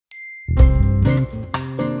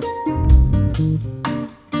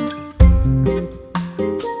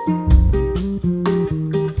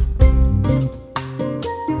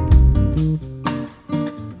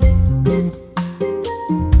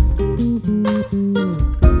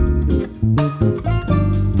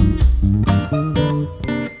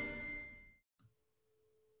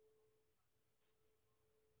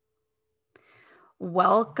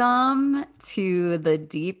Welcome to the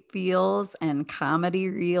Deep Feels and Comedy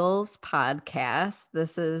Reels podcast.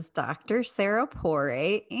 This is Dr. Sarah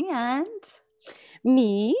Porre and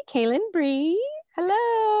me, Kaylin Bree.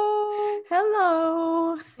 Hello.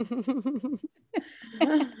 hello.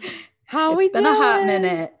 How we It's been doing? a hot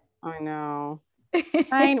minute. I know. It's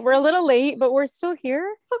Fine. We're a little late, but we're still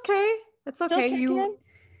here. okay. It's Still okay. kicking.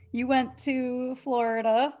 You went to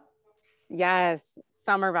Florida. Yes.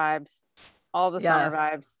 Summer vibes. All the summer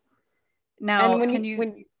Yes. vibes. Now,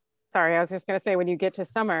 And sorry, I was just going to say, when you get to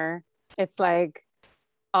summer, it's like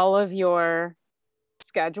all of your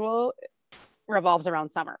schedule revolves around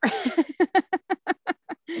summer.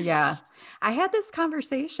 Yeah. I had this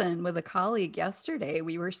conversation with a colleague yesterday.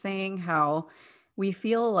 We were saying how we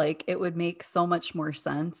feel like it would make so much more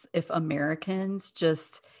sense if Americans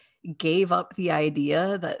just gave up the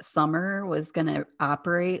idea that summer was going to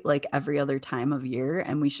operate like every other time of year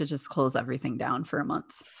and we should just close everything down for a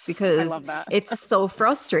month I because love that. it's so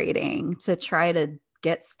frustrating to try to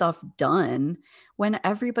get stuff done when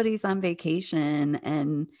everybody's on vacation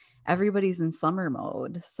and everybody's in summer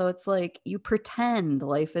mode. So it's like you pretend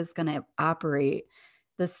life is going to operate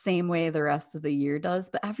the same way the rest of the year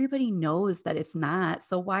does, but everybody knows that it's not.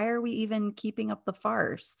 So why are we even keeping up the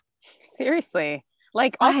farce? Seriously.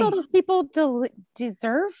 Like, also, Why? those people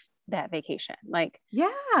deserve that vacation. Like,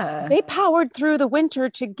 Yeah. they powered through the winter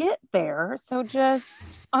to get there. So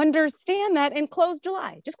just understand that and close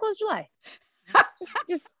July. Just close July.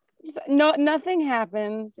 just no, nothing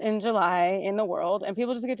happens in July in the world, and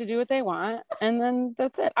people just get to do what they want, and then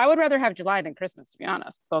that's it. I would rather have July than Christmas, to be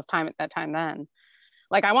honest. That time then.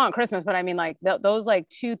 Like, I want Christmas, but I mean, like those like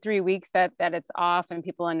 2-3 weeks that it's off and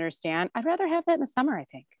people understand. I'd rather have that in the summer, I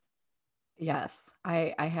think. Yes,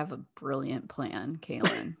 I have a brilliant plan,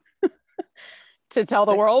 Kaylin. To tell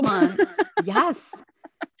the 6 world. months. Yes.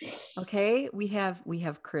 Okay, we have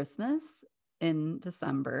Christmas in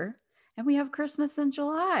December and we have Christmas in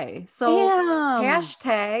July. So Damn.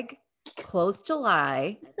 hashtag close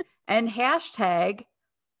July and hashtag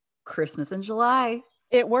Christmas in July.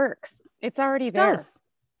 It works. It's already It there. does.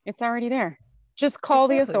 It's already there. Just call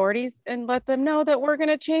the Exactly. authorities and let them know that we're going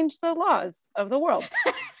to change the laws of the world.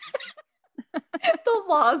 The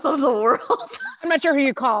laws of the world. I'm not sure who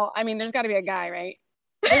you call. I mean, there's got to be a guy, right?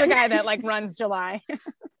 There's a guy that like runs July.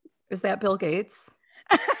 Is that Bill Gates?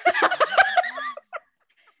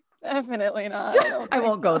 Definitely not. I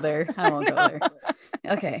won't go there. I won't go there.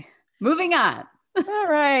 Okay, moving on. All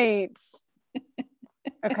right.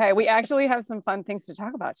 Okay, we actually have some fun things to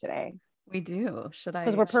talk about today. We do. Should I?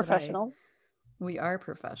 Because we're professionals. We are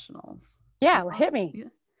professionals. Yeah, hit me.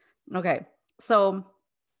 Yeah. Okay. So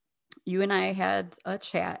you and I had a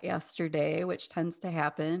chat yesterday, which tends to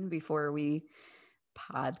happen before we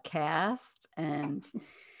podcast. And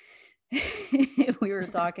we were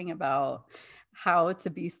talking about how to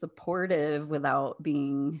be supportive without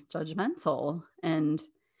being judgmental. And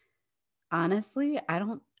honestly, I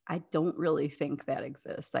don't really think that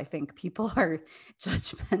exists. I think people are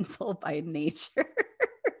judgmental by nature.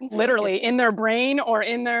 Literally in their brain or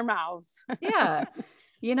in their mouths. Yeah.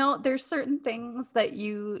 You know, there's certain things that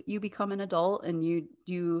you become an adult and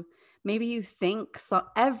you maybe you think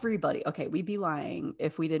everybody, okay, we'd be lying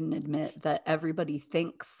if we didn't admit that everybody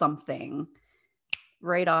thinks something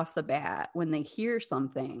right off the bat when they hear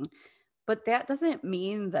something. But that doesn't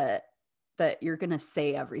mean that you're going to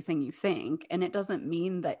say everything you think, and it doesn't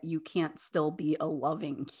mean that you can't still be a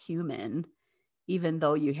loving human even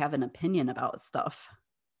though you have an opinion about stuff.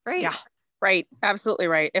 Right? Yeah. Right. Absolutely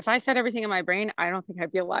right. If I said everything in my brain, I don't think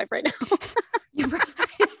I'd be alive right now.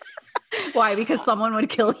 Why? Because someone would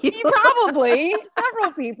kill you. Probably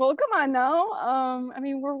several people. Come on now. I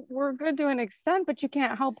mean, we're good to an extent, but you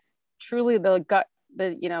can't help truly the gut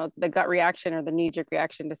reaction or the knee-jerk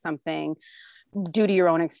reaction to something due to your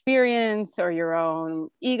own experience or your own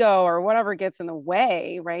ego or whatever gets in the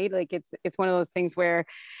way, right? Like it's one of those things where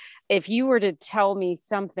if you were to tell me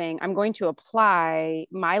something, I'm going to apply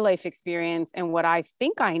my life experience and what I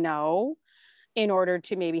think I know in order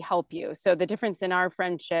to maybe help you. So the difference in our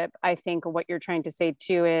friendship, I think what you're trying to say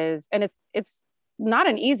too is, and it's not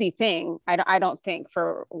an easy thing. I don't think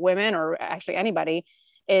for women or actually anybody,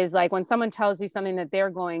 is like when someone tells you something that they're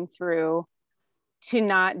going through, to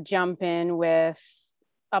not jump in with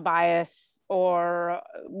a bias or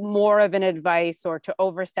more of an advice or to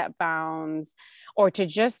overstep bounds or to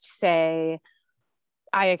just say,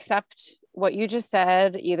 I accept what you just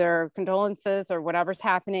said, either condolences or whatever's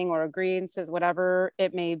happening or agreeances, whatever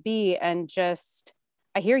it may be. And just,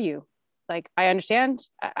 I hear you. Like, I understand.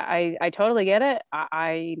 I totally get it.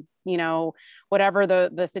 You know, whatever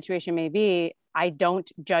the situation may be, I don't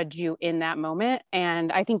judge you in that moment. And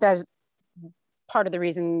I think that's part of the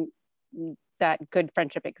reason that good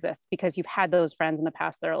friendship exists, because you've had those friends in the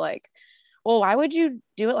past that are like, well, why would you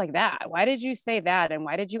do it like that? Why did you say that? And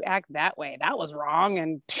why did you act that way? That was wrong.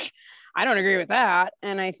 And I don't agree with that.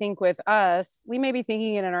 And I think with us, we may be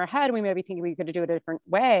thinking it in our head. We may be thinking we could do it a different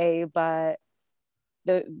way, but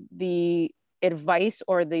the advice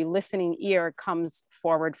or the listening ear comes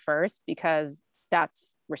forward first, because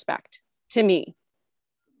that's respect to me.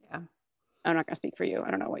 Yeah. I'm not going to speak for you. I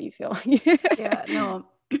don't know what you feel. Yeah, no.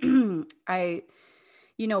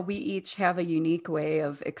 We each have a unique way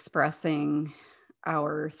of expressing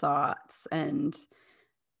our thoughts, and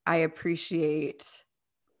I appreciate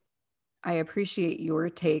your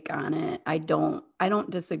take on it. I don't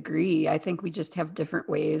disagree. I think we just have different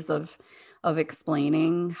ways of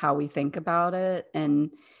explaining how we think about it,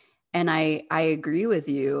 and I agree with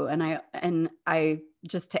you, and I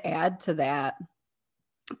just to add to that,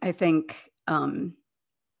 I think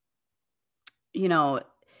you know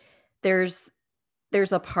there's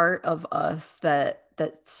a part of us that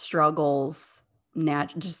struggles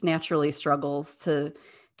just naturally struggles to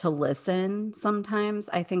listen sometimes.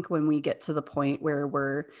 I think when we get to the point where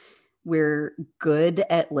we're good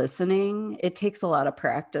at listening, it takes a lot of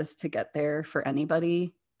practice to get there for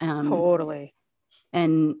anybody. Totally.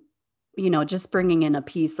 And just bringing in a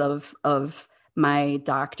piece of my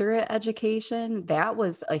doctorate education, that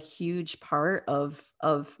was a huge part of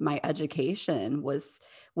my education, was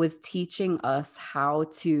teaching us how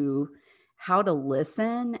to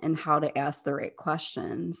listen and how to ask the right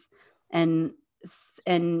questions. And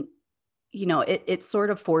it sort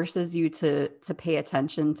of forces you to pay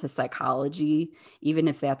attention to psychology, even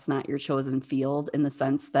if that's not your chosen field, in the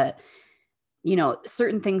sense that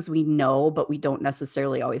certain things we know, but we don't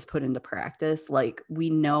necessarily always put into practice. Like, we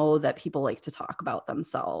know that people like to talk about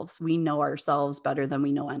themselves. We know ourselves better than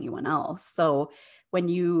we know anyone else. So when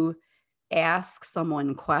you ask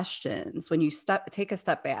someone questions, when you take a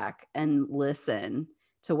step back and listen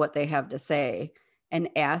to what they have to say and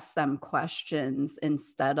ask them questions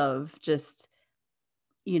instead of just,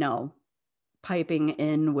 piping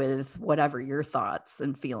in with whatever your thoughts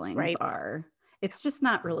and feelings Right. are, it's just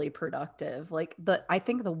not really productive. Like, I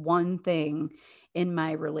think the one thing in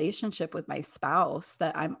my relationship with my spouse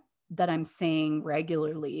that I'm saying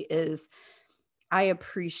regularly is, I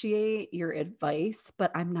appreciate your advice,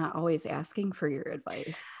 but I'm not always asking for your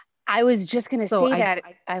advice. I was just going to So say that.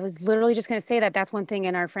 I was literally just going to say that that's one thing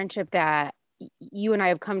in our friendship that you and I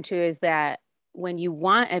have come to, is that when you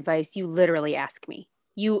want advice, you literally ask me.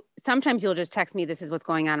 Sometimes you'll just text me, this is what's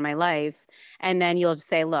going on in my life. And then you'll just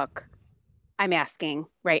say, look, I'm asking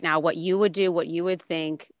right now what you would do, what you would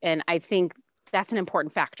think. And I think that's an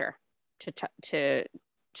important factor to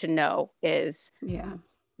know, is yeah.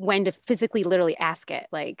 when to physically literally ask it.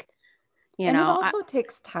 Like, And it also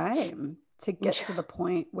takes time to get Yeah. to the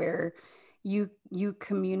point where you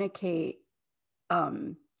communicate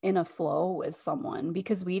in a flow with someone,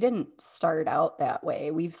 because we didn't start out that way.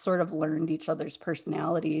 We've sort of learned each other's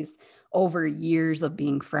personalities over years of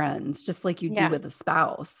being friends, just like you do Yeah. with a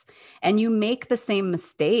spouse. And you make the same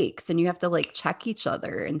mistakes, and you have to like check each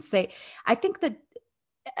other and say, I think that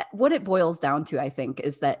what it boils down to, I think,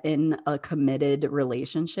 is that in a committed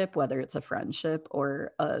relationship, whether it's a friendship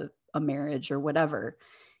or a marriage or whatever,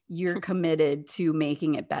 you're committed to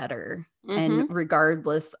making it better. And Mm-hmm.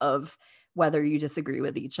 regardless of whether you disagree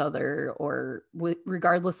with each other, or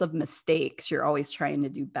regardless of mistakes, you're always trying to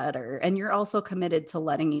do better. And you're also committed to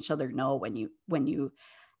letting each other know when you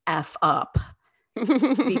F up,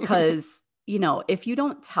 because if you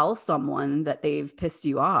don't tell someone that they've pissed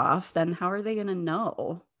you off, then how are they going to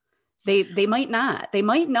know? They might not. They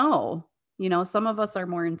might know. Some of us are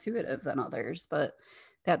more intuitive than others, but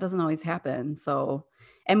that doesn't always happen. So,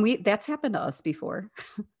 and that's happened to us before,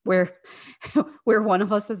 where where one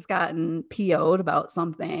of us has gotten PO'd about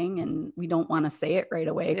something, and we don't want to say it right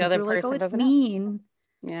away The because other we're like, oh, person it's doesn't know. mean.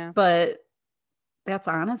 Yeah. But that's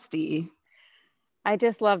honesty. I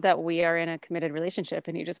just love that we are in a committed relationship,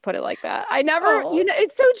 and you just put it like that. I never, Oh,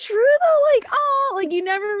 it's so true though. Like, oh, like you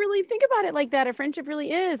never really think about it like that. A friendship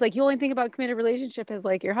really is like, you only think about committed relationship as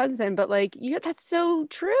like your husband, but like, that's so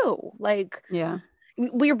true. Like, yeah.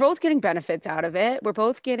 we're both getting benefits out of it. We're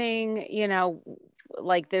both getting,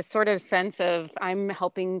 like this sort of sense of, I'm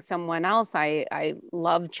helping someone else. I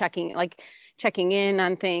love checking in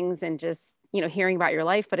on things, and just, hearing about your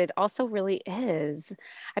life, but it also really is.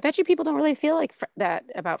 I bet you people don't really feel like that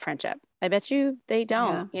about friendship. I bet you they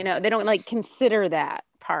don't, Yeah. they don't like consider that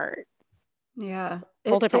part. Yeah.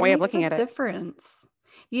 Whole different It way of makes a looking at it. difference.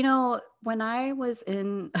 You know, when I was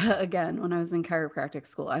in, again, when I was in chiropractic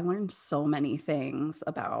school, I learned so many things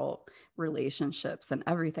about relationships and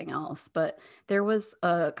everything else. But there was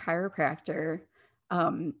a chiropractor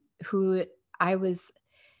um, who I was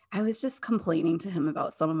I was just complaining to him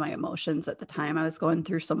about some of my emotions at the time. I was going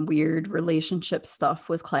through some weird relationship stuff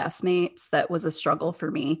with classmates that was a struggle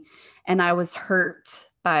for me. And I was hurt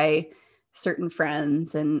by certain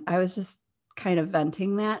friends. And I was just kind of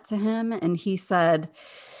venting that to him. And he said,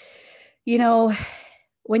 you know,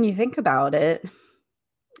 when you think about it,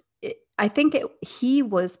 I think he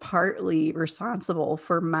was partly responsible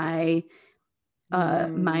for my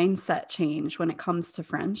Mm, mindset change when it comes to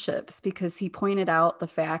friendships because he pointed out the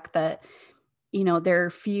fact that there are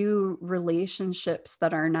few relationships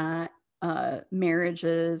that are not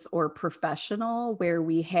marriages or professional where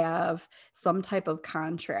we have some type of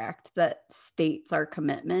contract that states our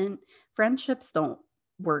commitment. Friendships don't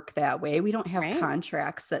work that way. We don't have right.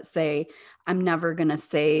 contracts that say, I'm never going to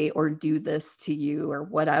say or do this to you or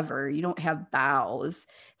whatever. You don't have vows.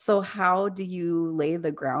 So, how do you lay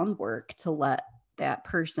the groundwork to let that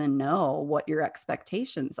person know what your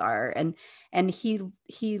expectations are? And he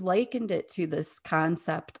likened it to this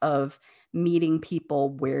concept of meeting people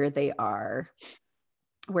where they are,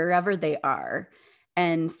 wherever they are.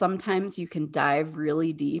 And sometimes you can dive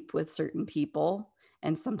really deep with certain people,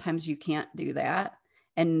 and sometimes you can't do that.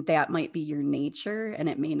 And that might be your nature, and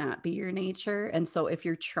it may not be your nature. And so, if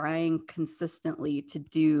you're trying consistently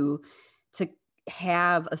to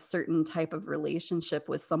have a certain type of relationship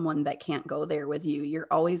with someone that can't go there with you, you're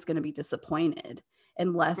always going to be disappointed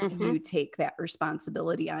unless Mm-hmm. you take that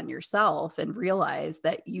responsibility on yourself and realize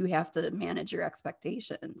that you have to manage your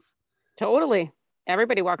expectations. Totally.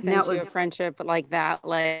 Everybody walks And that into a was, friendship like that,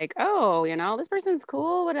 like, oh, this person's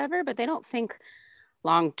cool, whatever, but they don't think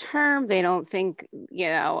long term. They don't think,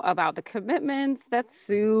 about the commitments. That's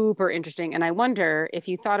super interesting. And I wonder if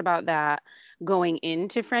you thought about that going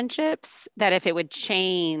into friendships, that if it would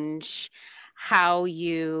change how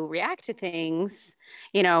you react to things,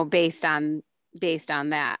 based on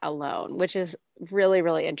that alone, which is really,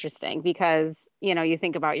 really interesting because, you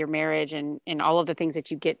think about your marriage and all of the things that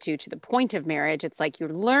you get to the point of marriage. It's like you're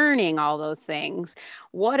learning all those things.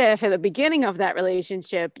 What if at the beginning of that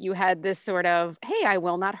relationship, you had this sort of, hey, I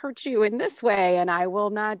will not hurt you in this way and I will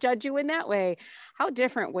not judge you in that way? How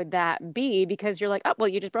different would that be? Because you're like, oh, well,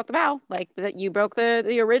 you just broke the vow. Like that you broke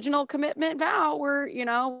the original commitment vow where,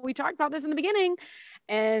 we talked about this in the beginning.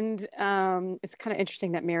 And it's kind of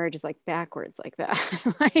interesting that marriage is like backwards like that.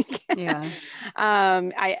 Like, yeah.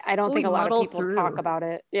 I don't Well, we think a lot of muddle people talk through. about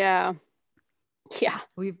it. Yeah. Yeah.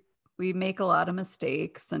 We make a lot of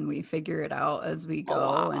mistakes and we figure it out as we A go.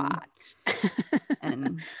 lot.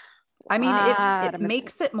 And I A mean, it lot it of mistakes.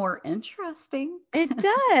 makes it more interesting. It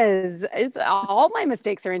does. It's all my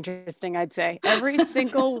mistakes are interesting, I'd say. Every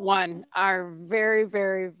single one are very,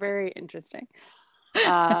 very, very interesting.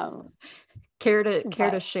 Um, Care to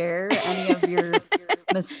but share any of your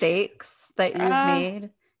mistakes that you've uh, made?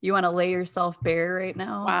 You want to lay yourself bare right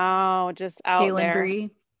now, wow, just out Kaylin there. Bree?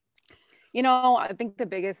 I think the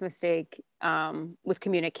biggest mistake with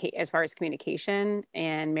communicate as far as communication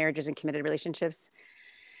and marriages and committed relationships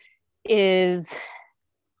is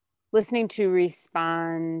listening to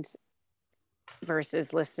respond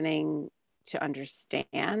versus listening to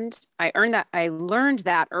understand. I learned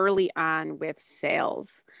that early on with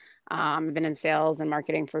sales. I've been in sales and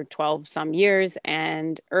marketing for 12 some years,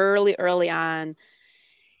 and early on,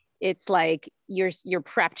 it's like you're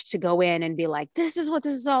prepped to go in and be like, this is what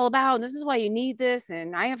this is all about, and this is why you need this,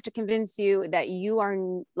 and I have to convince you that you are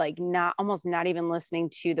like not almost not even listening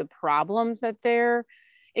to the problems that they're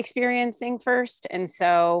experiencing first. And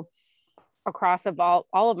so across of all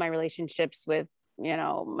of my relationships with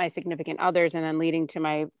my significant others and then leading to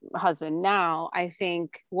my husband now, I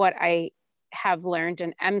think what I have learned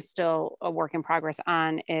and am still a work in progress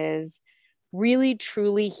on is really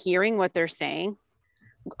truly hearing what they're saying,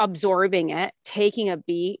 absorbing it, taking a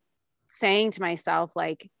beat, saying to myself,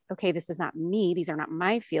 like, okay, this is not me. These are not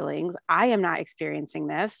my feelings. I am not experiencing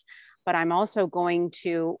this, but I'm also going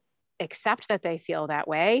to accept that they feel that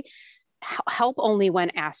way, help only when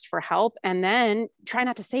asked for help, and then try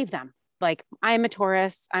not to save them. Like, I'm a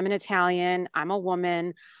Taurus, I'm an Italian, I'm a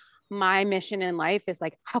woman. My mission in life is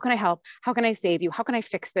like, how can I help? How can I save you? How can I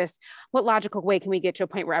fix this? What logical way can we get to a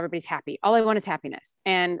point where everybody's happy? All I want is happiness.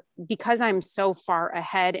 And because I'm so far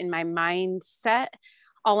ahead in my mindset,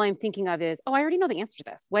 all I'm thinking of is, oh, I already know the answer to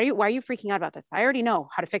this. Why are you freaking out about this? I already know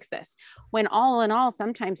how to fix this. When all in all,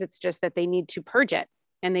 sometimes it's just that they need to purge it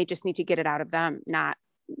and they just need to get it out of them, not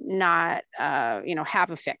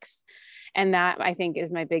have a fix. And that, I think,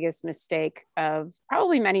 is my biggest mistake of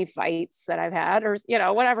probably many fights that I've had, or, you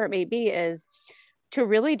know, whatever it may be, is to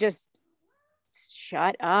really just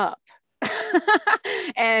shut up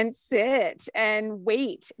and sit and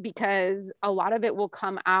wait, because a lot of it will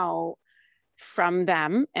come out from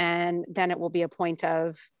them. And then it will be a point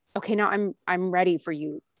of, okay, now I'm ready for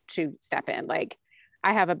you to step in. Like,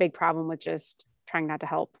 I have a big problem with just trying not to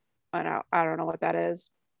help. I don't know what that is,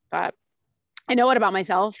 but I know it about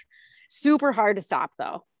myself. Super hard to stop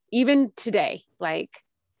though. Even today, like,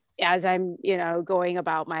 as I'm, you know, going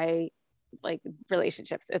about my like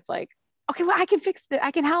relationships, it's like, okay, well, I can fix it.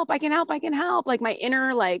 I can help. Like my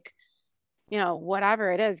inner, like, you know,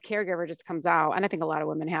 whatever it is, caregiver just comes out. And I think a lot of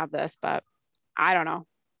women have this, but I don't know.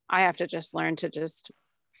 I have to just learn to just,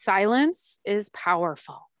 silence is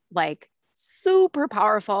powerful, like super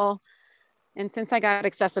powerful. And since I got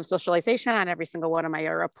excessive socialization on every single one of my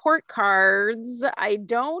report cards, I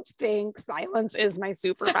don't think silence is my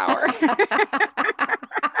superpower.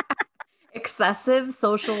 Excessive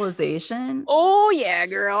socialization. Oh yeah,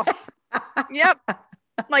 girl. Yep.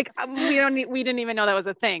 Like we didn't even know that was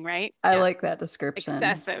a thing, right? I like that description.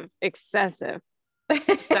 Excessive.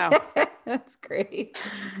 So that's great.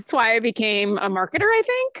 That's why I became a marketer, I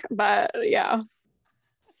think. But yeah.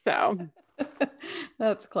 So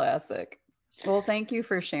that's classic. Well, thank you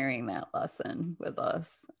for sharing that lesson with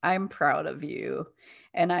us. I'm proud of you,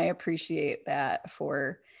 and I appreciate that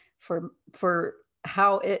for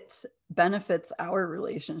how it benefits our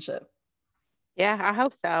relationship. Yeah, I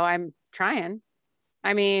hope so. I'm trying.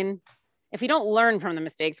 I mean, if you don't learn from the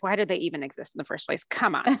mistakes, why did they even exist in the first place?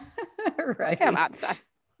 Come on. Right. Come on, son.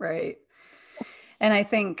 Right. And I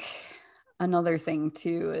think another thing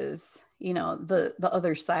too is, you know, the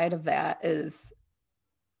other side of that is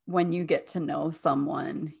when you get to know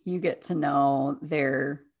someone, you get to know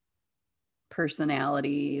their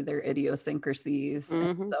personality, their idiosyncrasies.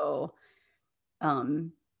 Mm-hmm. And so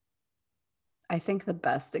I think the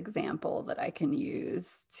best example that I can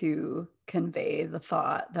use to convey the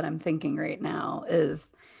thought that I'm thinking right now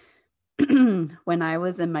is when I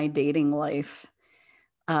was in my dating life,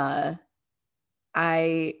 I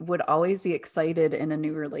would always be excited in a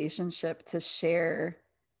new relationship to share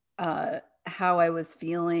how I was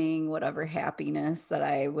feeling, whatever happiness that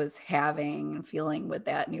I was having and feeling with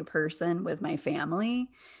that new person, with my family.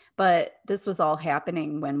 But this was all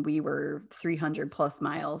happening when we were 300 plus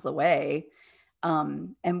miles away.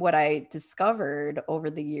 And what I discovered over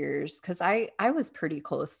the years, because I was pretty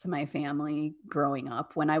close to my family growing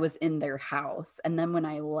up when I was in their house. And then when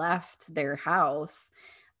I left their house,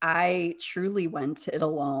 I truly went it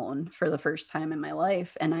alone for the first time in my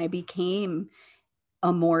life. And I became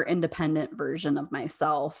a more independent version of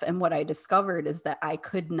myself. And what I discovered is that I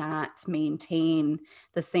could not maintain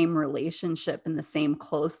the same relationship and the same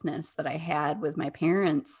closeness that I had with my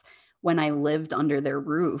parents when I lived under their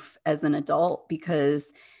roof as an adult,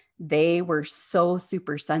 because they were so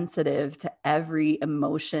super sensitive to every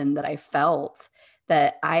emotion that I felt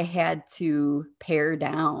that I had to pare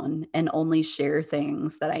down and only share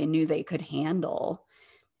things that I knew they could handle.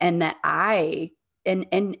 And that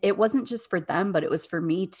and it wasn't just for them, but it was for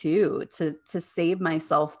me too, to save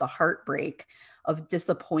myself the heartbreak of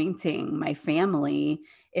disappointing my family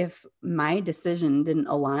if my decision didn't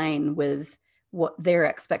align with what their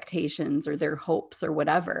expectations or their hopes or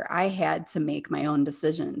whatever. I had to make my own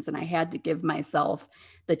decisions, and I had to give myself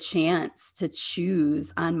the chance to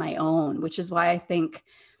choose on my own, which is why I think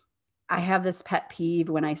I have this pet peeve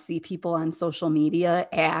when I see people on social media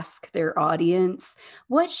ask their audience,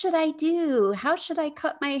 what should I do? How should I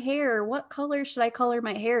cut my hair? What color should I color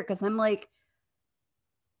my hair? Because I'm like,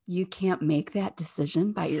 you can't make that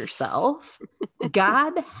decision by yourself.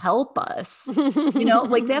 God help us. You know,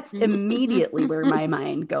 like that's immediately where my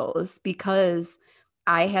mind goes, because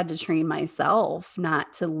I had to train myself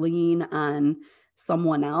not to lean on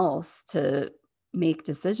someone else to make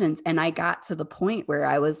decisions. And I got to the point where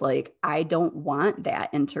I was like, I don't want that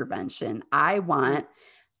intervention. I want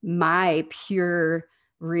my pure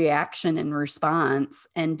reaction and response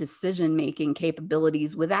and decision-making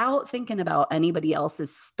capabilities without thinking about anybody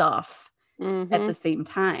else's stuff at the same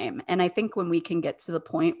time. And I think when we can get to the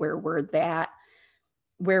point where we're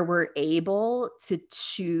able to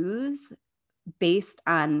choose based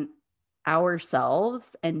on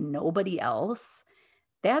ourselves and nobody else,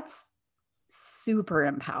 that's super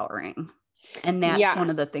empowering. And that's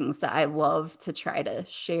one of the things that I love to try to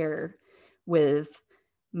share with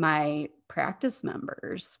my practice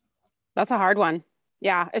members. That's a hard one.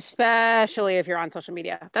 Yeah, especially if you're on social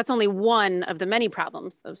media. That's only one of the many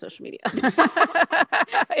problems of social media.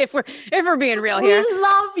 if we're being real here. We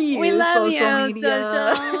love you. We love social you, media.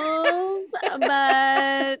 Social.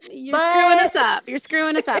 You're screwing us up. You're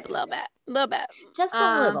screwing us up a little bit. A little bit. Just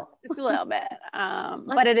a little. Just a little bit.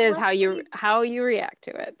 But it is how you react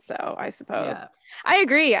to it. So I suppose. Yeah. I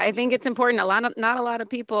agree. I think it's important. Not a lot of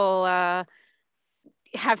people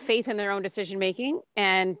have faith in their own decision making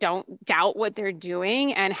and don't doubt what they're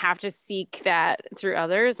doing and have to seek that through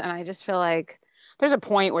others. And I just feel like there's a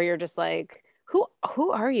point where you're just like,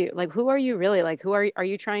 who are you? Like, who are you really? Like, are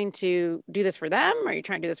you trying to do this for them? Are you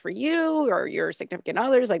trying to do this for you or your significant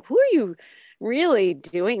others? Like, who are you really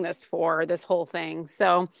doing this for, this whole thing?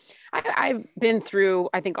 So I've been through,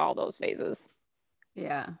 I think, all those phases.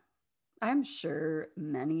 Yeah. I'm sure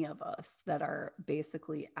many of us that are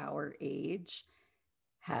basically our age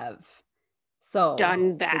have. So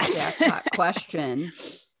done that. The jackpot question,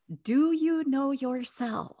 do you know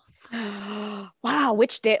yourself? Wow,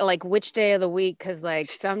 which day of the week? Because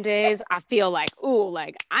like some days I feel like, ooh,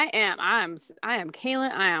 like I am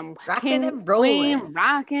Kaylin, I am rocking and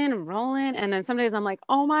rolling, and then some days I'm like,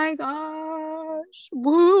 oh my gosh,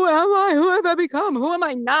 who am I? Who have I become? Who am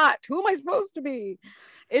I not? Who am I supposed to be?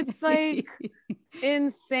 It's like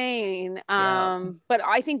insane. But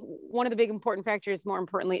I think one of the big important factors, more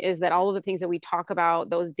importantly, is that all of the things that we talk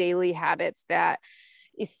about, those daily habits that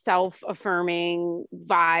self-affirming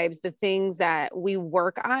vibes, the things that we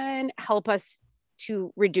work on help us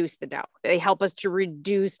to reduce the doubt. They help us to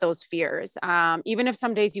reduce those fears. Even if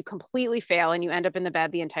some days you completely fail and you end up in the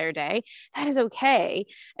bed the entire day, that is okay.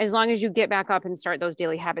 As long as you get back up and start those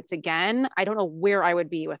daily habits again. I don't know where I would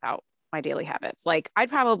be without my daily habits. Like I'd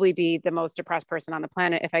probably be the most depressed person on the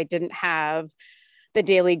planet if I didn't have the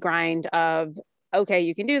daily grind of, okay,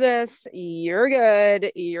 you can do this. You're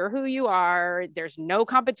good. You're who you are. There's no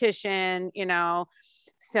competition,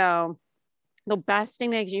 So the best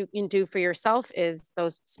thing that you can do for yourself is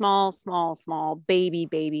those small,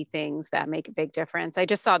 baby things that make a big difference. I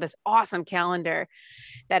just saw this awesome calendar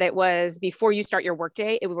that it was before you start your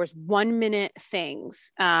workday. It was 1 minute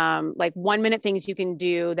things, like 1 minute things you can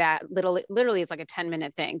do that literally it's like a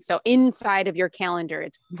 10-minute thing. So inside of your calendar,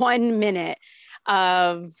 it's 1 minute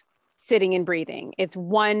of sitting and breathing. It's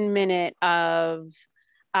 1 minute of,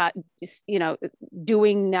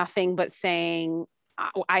 doing nothing but saying,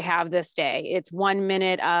 I have this day. It's 1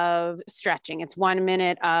 minute of stretching. It's 1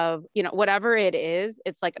 minute of, whatever it is.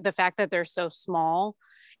 It's like the fact that they're so small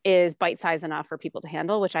is bite-sized enough for people to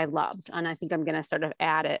handle, which I loved. And I think I'm going to sort of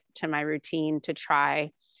add it to my routine to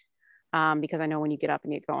try, because I know when you get up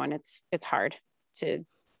and get going, it's hard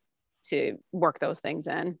to work those things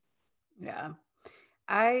in. Yeah.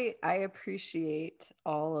 I appreciate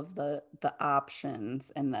all of the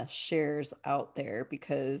options and the shares out there,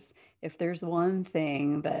 because if there's one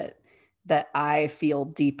thing that I feel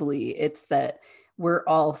deeply, it's that we're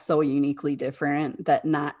all so uniquely different that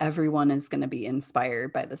not everyone is going to be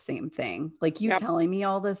inspired by the same thing. Like you telling me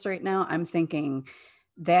all this right now, I'm thinking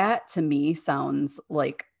that to me sounds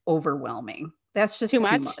like overwhelming. That's just too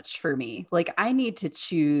much for me. Like I need to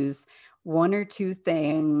choose one or two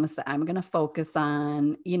things that I'm going to focus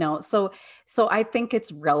on, so I think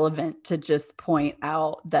it's relevant to just point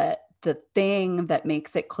out that the thing that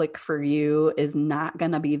makes it click for you is not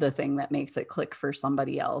going to be the thing that makes it click for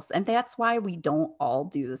somebody else. And that's why we don't all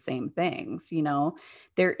do the same things.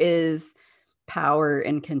 There is power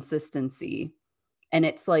in consistency. And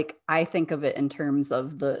it's like, I think of it in terms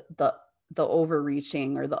of the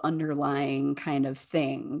overreaching or the underlying kind of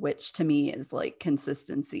thing, which to me is like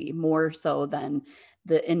consistency more so than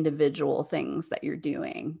the individual things that you're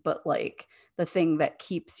doing, but like the thing that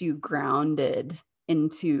keeps you grounded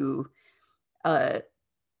into, the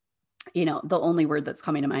only word that's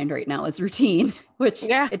coming to mind right now is routine, which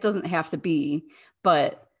it doesn't have to be,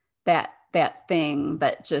 but that thing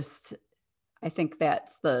that just, I think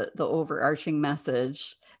that's the overarching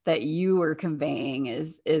message that you were conveying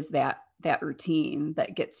is that routine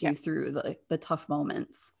that gets you through the tough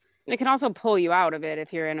moments. It can also pull you out of it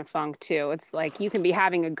if you're in a funk too. It's like you can be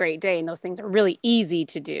having a great day and those things are really easy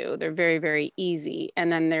to do. They're very, very easy.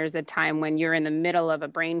 And then there's a time when you're in the middle of a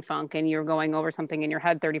brain funk and you're going over something in your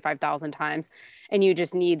head 35,000 times and you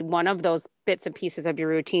just need one of those bits and pieces of your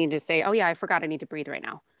routine to say, oh yeah, I forgot I need to breathe right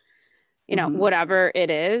now. Whatever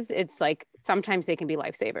it is, it's like sometimes they can be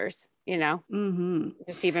lifesavers,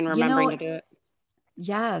 just even remembering to do it.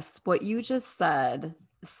 Yes. What you just said,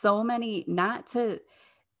 so many, not to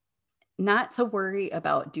worry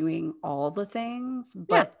about doing all the things,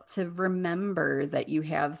 but to remember that you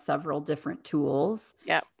have several different tools.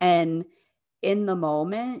 Yeah. And in the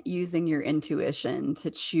moment, using your intuition to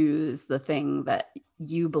choose the thing that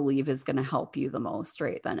you believe is going to help you the most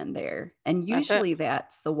right then and there. And usually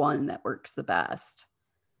that's the one that works the best.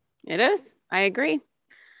 It is. I agree.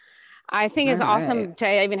 I think All it's right. awesome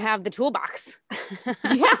to even have the toolbox.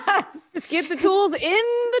 Yes. Just get the tools in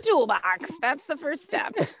the toolbox. That's the first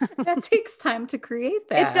step. That takes time to create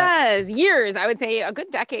that. It does. Years. I would say a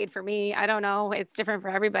good decade for me. I don't know. It's different for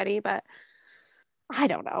everybody, but I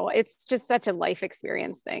don't know. It's just such a life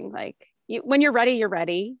experience thing. Like when you're ready, you're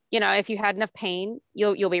ready. You know, if you had enough pain,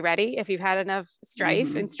 you'll be ready. If you've had enough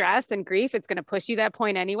strife and stress and grief, it's going to push you that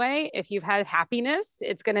point anyway. If you've had happiness,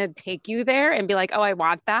 it's going to take you there and be like, oh, I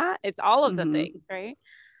want that. It's all of the things, right?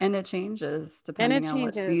 And it changes depending on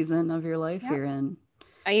what season of your life you're in.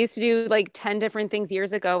 I used to do like 10 different things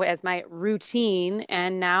years ago as my routine.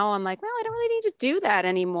 And now I'm like, well, I don't really need to do that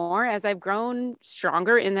anymore as I've grown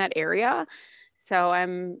stronger in that area. So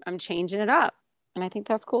I'm changing it up. And I think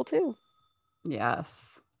that's cool too.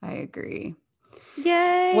 Yes, I agree.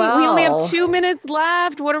 Yay. Well, we only have 2 minutes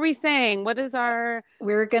left. What are we saying? What is our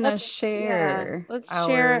we're gonna share.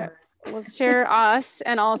 Yeah, let's share us,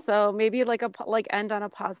 and also maybe like end on a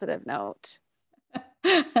positive note.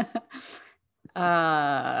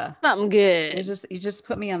 Something good. You just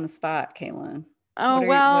put me on the spot, Kaylin.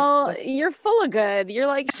 Oh, you're full of good. You're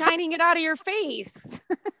like shining it out of your face.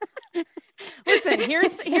 Listen,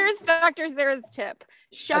 here's Dr. Sarah's tip.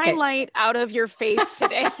 Shine light out of your face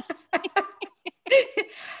today.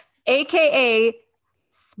 AKA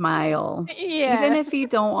smile. Yeah. Even if you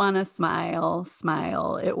don't want to smile.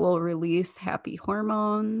 It will release happy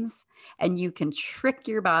hormones and you can trick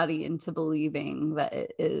your body into believing that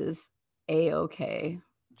it is A-okay.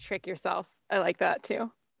 Trick yourself. I like that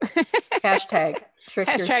too. Hashtag trick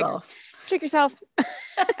yourself. Trick yourself.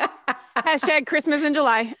 Hashtag Christmas in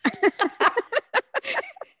July.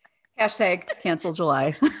 Hashtag cancel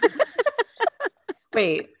July.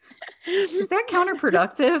 Wait, is that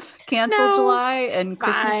counterproductive? Cancel July and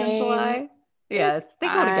Christmas in July? Yeah, they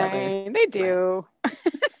go together. They do.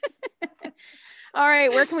 All right,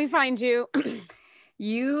 where can we find you?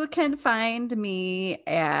 You can find me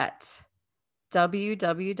at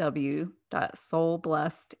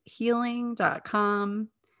www.soulblessedhealing.com.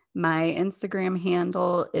 My Instagram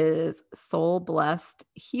handle is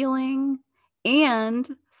soulblessedhealing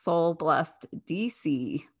and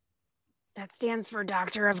soulblesseddc. That stands for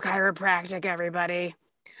Doctor of Chiropractic, everybody.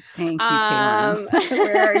 Thank you, Kaylin.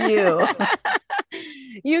 Where are you?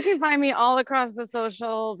 You can find me all across the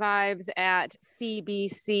social vibes at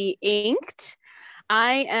CBC Inked.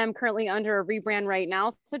 I am currently under a rebrand right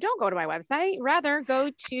now, so don't go to my website. Rather, go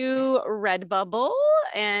to Redbubble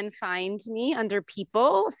and find me under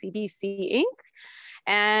People, CBC Inc.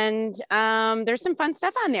 And there's some fun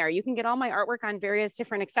stuff on there. You can get all my artwork on various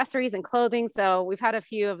different accessories and clothing. So we've had a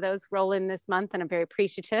few of those roll in this month, and I'm very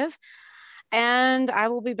appreciative. And I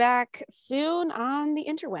will be back soon on the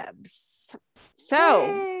interwebs.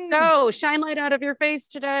 So go shine light out of your face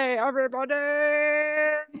today, everybody.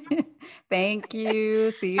 Thank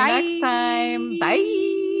you. See you next time.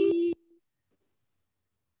 Bye.